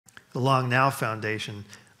The Long Now Foundation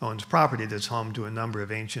owns property that's home to a number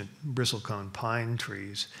of ancient bristlecone pine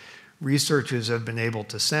trees. Researchers have been able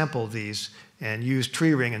to sample these and use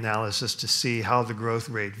tree ring analysis to see how the growth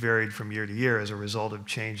rate varied from year to year as a result of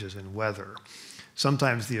changes in weather.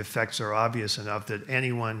 Sometimes the effects are obvious enough that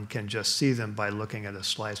anyone can just see them by looking at a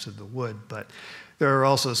slice of the wood, but there are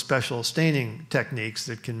also special staining techniques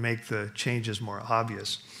that can make the changes more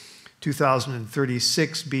obvious.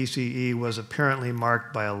 2036 BCE was apparently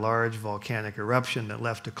marked by a large volcanic eruption that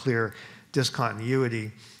left a clear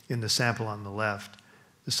discontinuity in the sample on the left.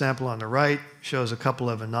 The sample on the right shows a couple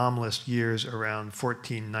of anomalous years around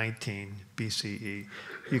 1419 BCE.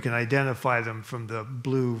 You can identify them from the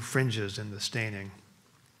blue fringes in the staining.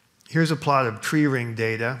 Here's a plot of tree ring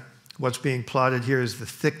data. What's being plotted here is the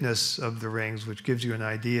thickness of the rings, which gives you an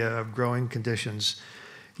idea of growing conditions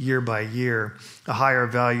year by year. A higher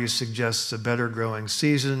value suggests a better growing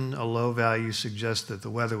season. A low value suggests that the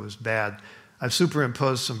weather was bad. I've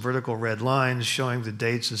superimposed some vertical red lines showing the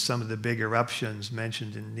dates of some of the big eruptions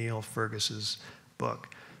mentioned in Neil Fergus's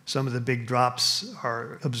book. Some of the big drops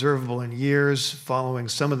are observable in years following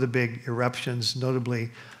some of the big eruptions,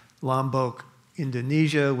 notably Lombok,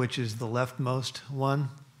 Indonesia, which is the leftmost one,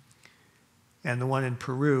 and the one in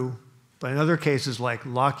Peru. But in other cases like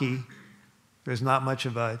Laki, there's not much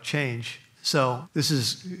of a change. So this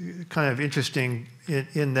is kind of interesting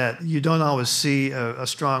in that you don't always see a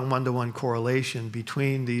strong one-to-one correlation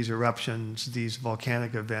between these eruptions, these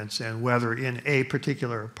volcanic events, and weather in a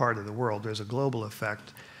particular part of the world. There's a global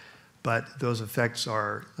effect, but those effects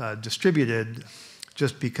are distributed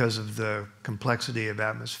just because of the complexity of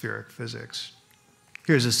atmospheric physics.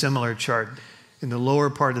 Here's a similar chart. In the lower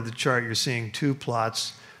part of the chart, you're seeing two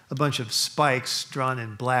plots, a bunch of spikes drawn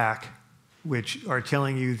in black, which are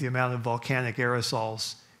telling you the amount of volcanic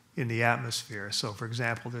aerosols in the atmosphere. So for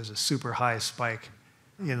example, there's a super high spike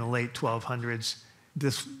in the late 1200s.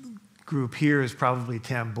 This group here is probably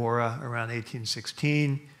Tambora around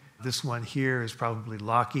 1816. This one here is probably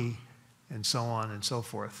Laki, and so on and so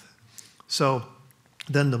forth. So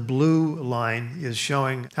then the blue line is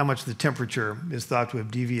showing how much the temperature is thought to have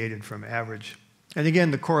deviated from average. And again,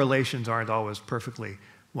 the correlations aren't always perfectly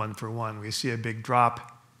one for one. We see a big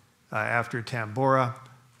drop after Tambora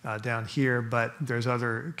down here, but there's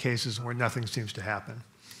other cases where nothing seems to happen.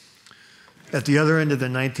 At the other end of the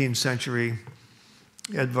 19th century,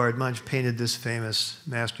 Edvard Munch painted this famous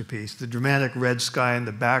masterpiece. The dramatic red sky in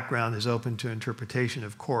the background is open to interpretation,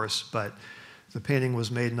 of course, but the painting was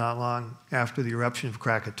made not long after the eruption of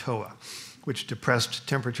Krakatoa, which depressed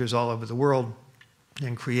temperatures all over the world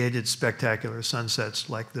and created spectacular sunsets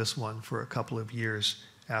like this one for a couple of years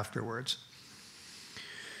afterwards.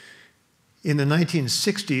 In the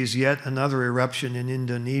 1960s, yet another eruption in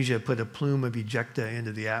Indonesia put a plume of ejecta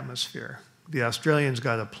into the atmosphere. The Australians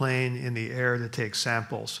got a plane in the air to take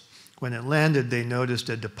samples. When it landed, they noticed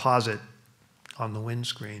a deposit on the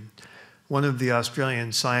windscreen. One of the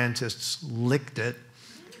Australian scientists licked it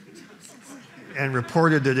and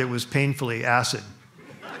reported that it was painfully acid.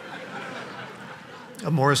 A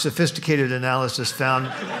more sophisticated analysis found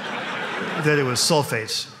that it was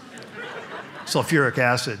sulfates, sulfuric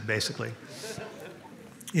acid, basically.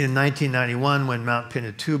 In 1991, when Mount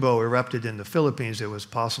Pinatubo erupted in the Philippines, it was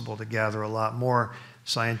possible to gather a lot more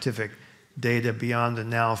scientific data beyond the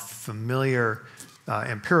now familiar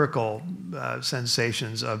empirical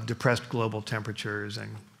sensations of depressed global temperatures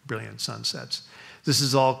and brilliant sunsets. This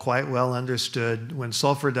is all quite well understood. When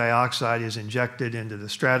sulfur dioxide is injected into the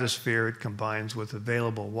stratosphere, it combines with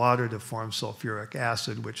available water to form sulfuric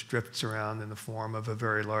acid, which drifts around in the form of a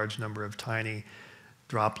very large number of tiny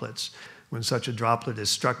droplets. When such a droplet is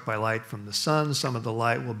struck by light from the sun, some of the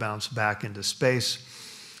light will bounce back into space,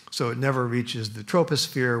 so it never reaches the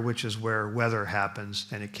troposphere, which is where weather happens,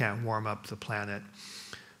 and it can't warm up the planet.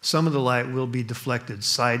 Some of the light will be deflected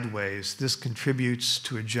sideways. This contributes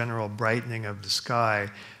to a general brightening of the sky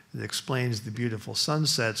that explains the beautiful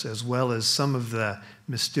sunsets, as well as some of the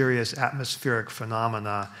mysterious atmospheric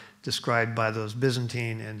phenomena described by those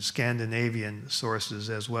Byzantine and Scandinavian sources,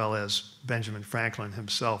 as well as Benjamin Franklin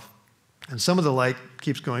himself. And some of the light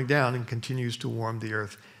keeps going down and continues to warm the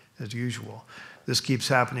Earth as usual. This keeps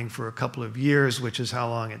happening for a couple of years, which is how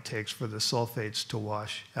long it takes for the sulfates to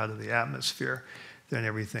wash out of the atmosphere. Then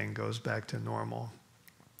everything goes back to normal.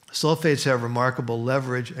 Sulfates have remarkable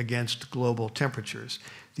leverage against global temperatures.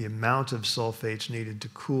 The amount of sulfates needed to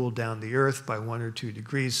cool down the Earth by 1 or 2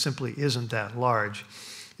 degrees simply isn't that large.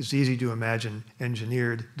 It's easy to imagine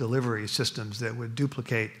engineered delivery systems that would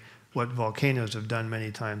duplicate what volcanoes have done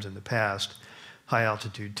many times in the past.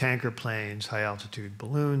 High-altitude tanker planes, high-altitude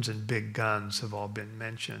balloons, and big guns have all been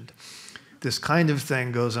mentioned. This kind of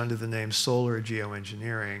thing goes under the name solar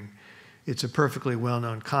geoengineering. It's a perfectly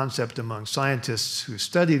well-known concept among scientists who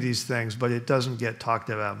study these things, but it doesn't get talked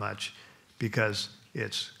about much because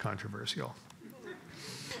it's controversial.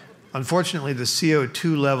 Unfortunately, the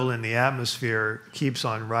CO2 level in the atmosphere keeps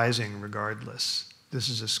on rising regardless. This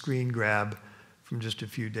is a screen grab from just a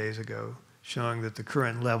few days ago showing that the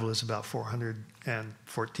current level is about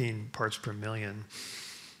 414 parts per million.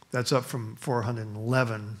 That's up from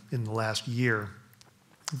 411 in the last year.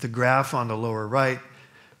 The graph on the lower right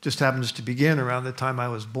just happens to begin around the time I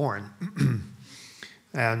was born.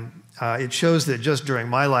 And it shows that just during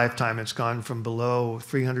my lifetime, it's gone from below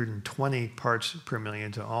 320 parts per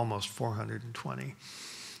million to almost 420.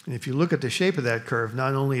 And if you look at the shape of that curve,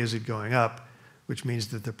 not only is it going up, which means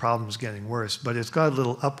that the problem is getting worse, but it's got a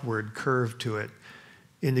little upward curve to it,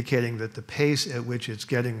 indicating that the pace at which it's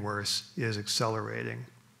getting worse is accelerating.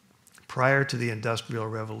 Prior to the Industrial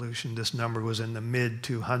Revolution, this number was in the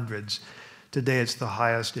mid-200s. Today, it's the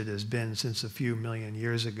highest it has been since a few million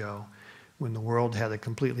years ago, when the world had a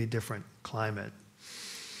completely different climate.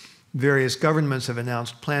 Various governments have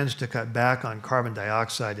announced plans to cut back on carbon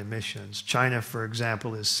dioxide emissions. China, for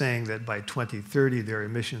example, is saying that by 2030, their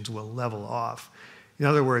emissions will level off. In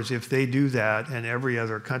other words, if they do that and every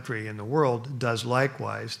other country in the world does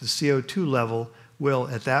likewise, the CO2 level will,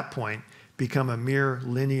 at that point, become a mere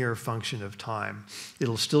linear function of time.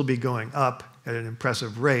 It'll still be going up at an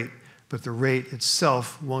impressive rate, but the rate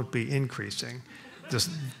itself won't be increasing. This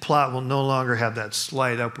plot will no longer have that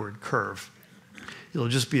slight upward curve. It'll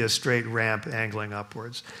just be a straight ramp angling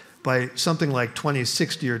upwards. By something like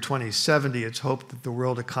 2060 or 2070, it's hoped that the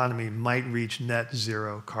world economy might reach net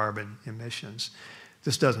zero carbon emissions.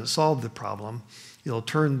 This doesn't solve the problem. It'll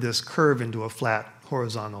turn this curve into a flat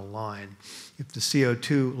horizontal line. If the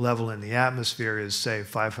CO2 level in the atmosphere is, say,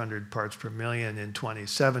 500 parts per million in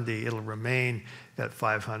 2070, it'll remain at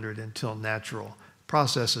 500 until natural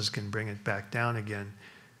processes can bring it back down again,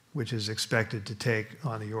 which is expected to take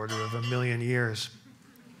on the order of 1 million years.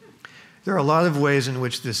 There are a lot of ways in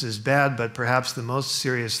which this is bad, but perhaps the most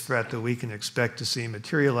serious threat that we can expect to see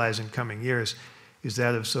materialize in coming years is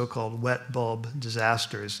that of so-called wet bulb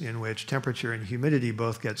disasters, in which temperature and humidity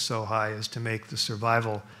both get so high as to make the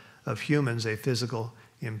survival of humans a physical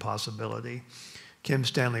impossibility. Kim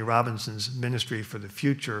Stanley Robinson's Ministry for the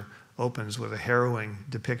Future opens with a harrowing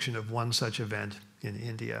depiction of one such event in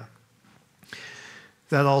India.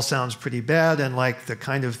 That all sounds pretty bad and like the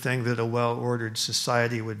kind of thing that a well-ordered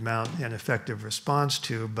society would mount an effective response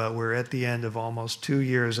to, but we're at the end of almost 2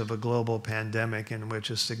 years of a global pandemic in which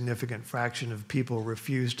a significant fraction of people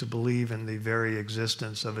refuse to believe in the very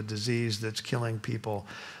existence of a disease that's killing people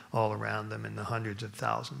all around them in the hundreds of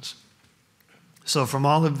thousands. So from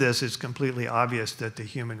all of this, it's completely obvious that the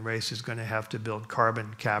human race is going to have to build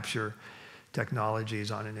carbon capture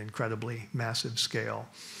technologies on an incredibly massive scale.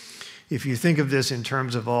 If you think of this in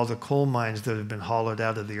terms of all the coal mines that have been hollowed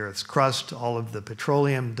out of the Earth's crust, all of the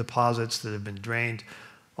petroleum deposits that have been drained,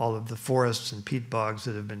 all of the forests and peat bogs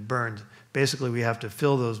that have been burned, basically we have to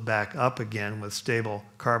fill those back up again with stable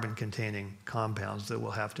carbon-containing compounds that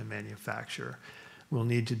we'll have to manufacture. We'll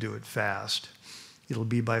need to do it fast. It'll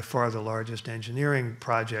be by far the largest engineering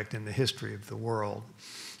project in the history of the world.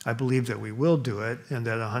 I believe that we will do it, and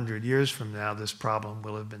that 100 years from now, this problem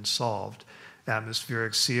will have been solved.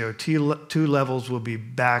 Atmospheric CO2 levels will be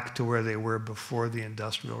back to where they were before the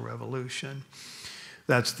Industrial Revolution.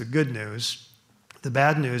 That's the good news. The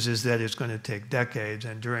bad news is that it's going to take decades,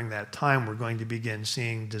 and during that time, we're going to begin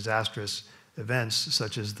seeing disastrous events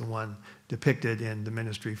such as the one depicted in the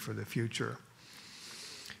Ministry for the Future.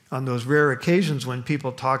 On those rare occasions when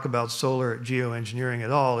people talk about solar geoengineering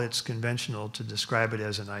at all, it's conventional to describe it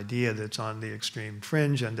as an idea that's on the extreme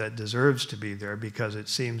fringe and that deserves to be there because it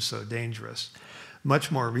seems so dangerous.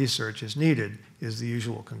 Much more research is needed, is the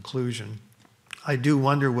usual conclusion. I do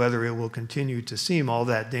wonder whether it will continue to seem all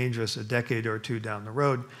that dangerous a decade or two down the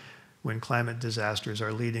road when climate disasters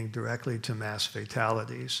are leading directly to mass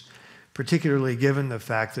fatalities, particularly given the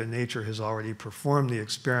fact that nature has already performed the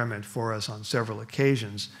experiment for us on several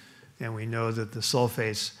occasions, and we know that the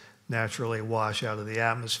sulfates naturally wash out of the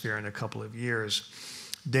atmosphere in a couple of years.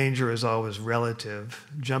 Danger is always relative.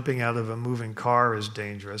 Jumping out of a moving car is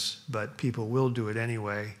dangerous, but people will do it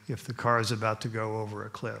anyway if the car is about to go over a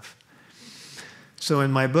cliff. So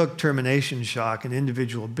in my book, Termination Shock, an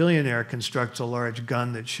individual billionaire constructs a large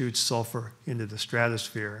gun that shoots sulfur into the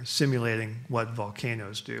stratosphere, simulating what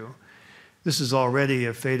volcanoes do. This is already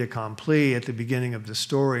a fait accompli at the beginning of the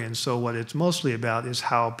story, and so what it's mostly about is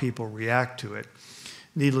how people react to it.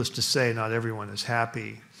 Needless to say, not everyone is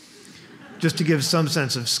happy. just to give some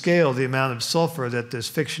sense of scale, the amount of sulfur that this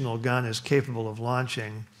fictional gun is capable of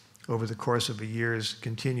launching over the course of a year's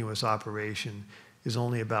continuous operation is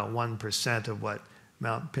only about 1% of what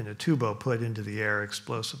Mount Pinatubo put into the air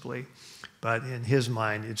explosively. But in his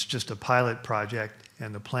mind, it's just a pilot project,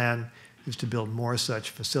 and the plan is to build more such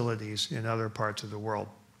facilities in other parts of the world.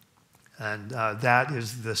 And that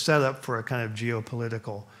is the setup for a kind of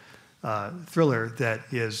geopolitical thriller that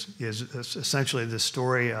is essentially the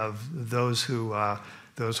story of those who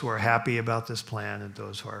are happy about this plan and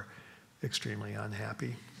those who are extremely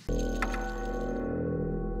unhappy.